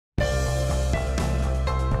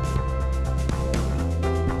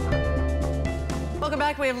Welcome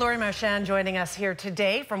back. We have Laurie Marchand joining us here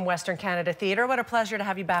today from Western Canada Theatre. What a pleasure to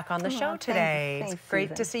have you back on the show today. Thanks, it's great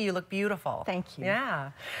Susan. to see you. Look beautiful. Thank you.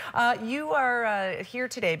 Yeah. You are here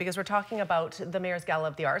today because we're talking about the Mayor's Gala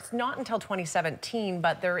of the Arts. Not until 2017,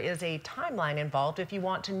 but there is a timeline involved if you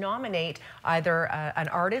want to nominate either an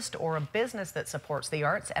artist or a business that supports the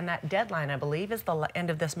arts. And that deadline, I believe, is the end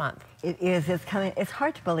of this month. It is. It's coming. It's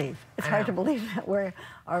hard to believe. It's hard to believe that we're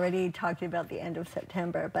already talking about the end of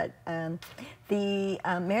September. But the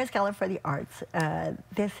Mayor's Gala for the Arts,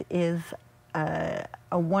 this is a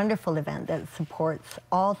wonderful event that supports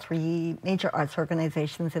all three major arts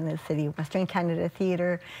organizations in the city: Western Canada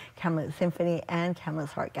Theatre, Kamloops Symphony, and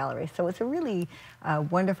Kamloops Art Gallery. So it's a really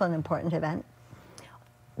wonderful and important event.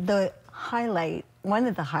 The highlight, one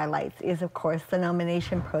of the highlights, is of course the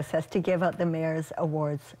nomination process to give out the Mayor's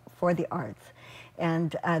Awards for the Arts.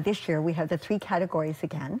 And this year we have the three categories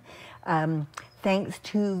again. Thanks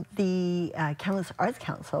to the Kamloops Arts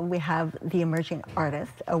Council, we have the Emerging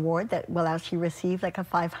Artist Award that will actually receive like a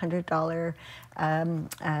 $500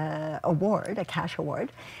 award, a cash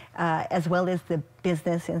award, as well as the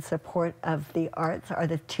Business in Support of the Arts are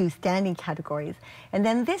the two standing categories. And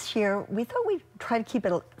then this year, we thought we'd try to keep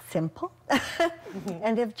it simple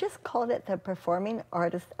and have just called it the Performing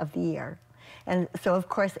Artist of the Year. And so, of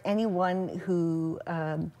course, anyone who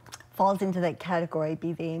falls into that category,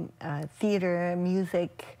 be they theater,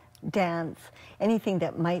 music, dance, anything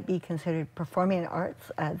that might be considered performing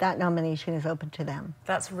arts, that nomination is open to them.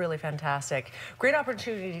 That's really fantastic. Great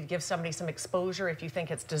opportunity to give somebody some exposure if you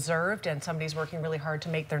think it's deserved and somebody's working really hard to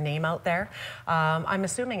make their name out there. I'm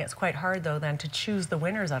assuming it's quite hard, though, then, to choose the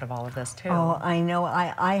winners out of all of this, too. Oh, I know.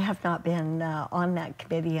 I have not been on that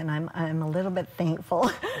committee, and I'm a little bit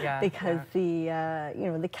thankful because the you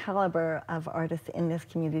know, the caliber of artists in this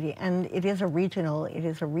community, and it is a regional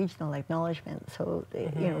acknowledgement. So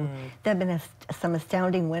you know, there have been some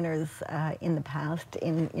astounding winners in the past,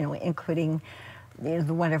 including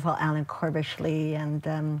the wonderful Alan Corbishley,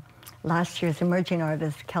 and last year's emerging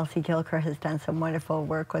artist Kelsey Gilker has done some wonderful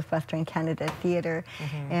work with Western Canada Theatre.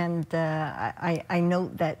 And I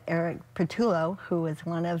note that Eric Petullo, who was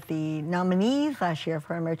one of the nominees last year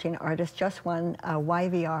for Emerging Artist, just won a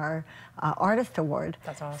YVR Artist Award.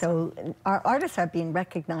 That's awesome. So our artists are being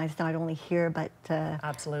recognized not only here, but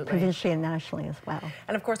provincially and nationally as well.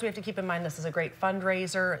 And of course, we have to keep in mind this is a great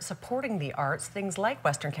fundraiser supporting the arts, things like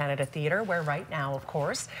Western Canada Theatre, where right now, of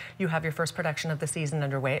course, you have your first production of the season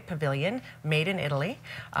underway at Pavilion, made in Italy.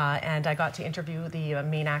 And I got to interview the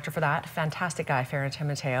main actor for that, fantastic guy, Ferran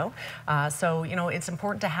Timoteo. So, you know, it's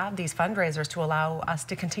important to have these fundraisers to allow us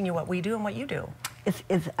to continue what we do and what you do.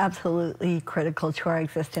 It's absolutely critical to our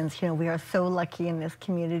existence. You know, we are so lucky in this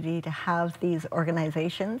community to have these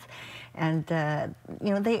organizations, and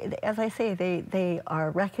you know, they, as I say, they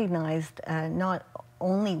are recognized not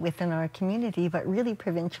only within our community, but really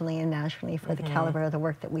provincially and nationally for the caliber of the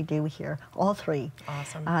work that we do here, all three.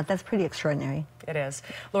 Awesome. That's pretty extraordinary. It is.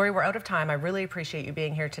 Laurie, we're out of time. I really appreciate you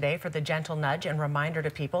being here today for the gentle nudge and reminder to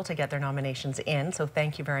people to get their nominations in, so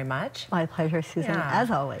thank you very much. My pleasure, Susan, as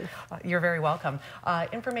always. You're very welcome.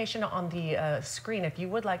 Information on the screen if you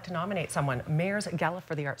would like to nominate someone,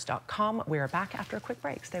 mayorsgalaforthearts.com. We are back after a quick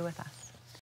break. Stay with us.